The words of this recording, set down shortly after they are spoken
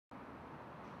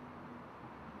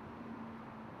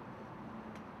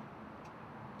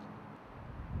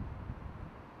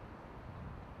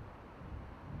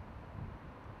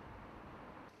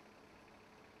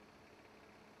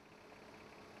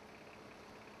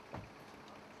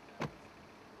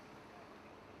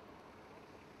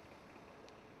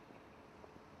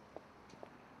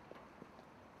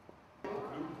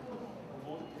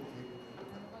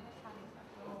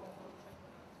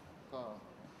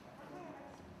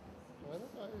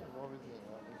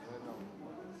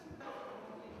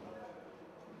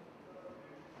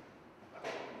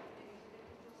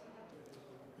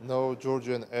No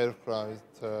Georgian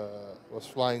aircraft was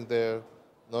flying there,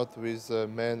 not with a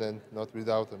man and not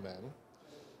without a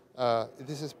man.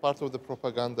 This is part of the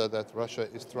propaganda that Russia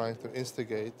is trying to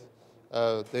instigate.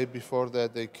 Day before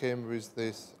that, they came with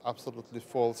these absolutely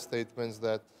false statements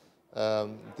that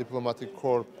diplomatic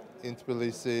corps in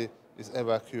Tbilisi is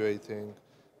evacuating.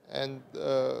 And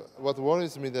what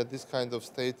worries me that this kind of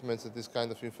statements and this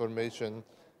kind of information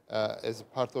as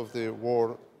part of the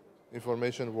war,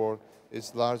 information war,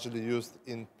 is largely used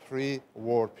in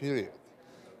pre-war period.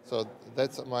 So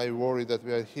that's my worry, that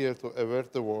we are here to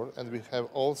avert the war, and we have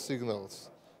all signals,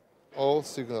 all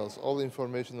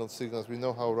informational signals. We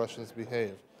know how Russians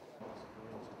behave.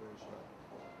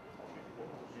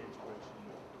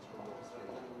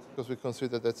 Because we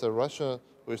consider that's a Russia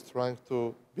who is trying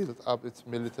to build up its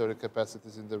military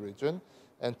capacities in the region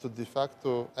and to de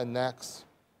facto annex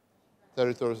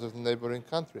territories of the neighboring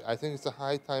country. I think it's a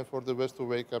high time for the West to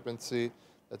wake up and see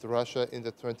that Russia in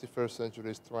the 21st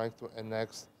century is trying to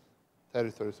annex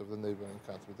territories of the neighboring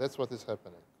country. That's what is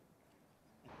happening.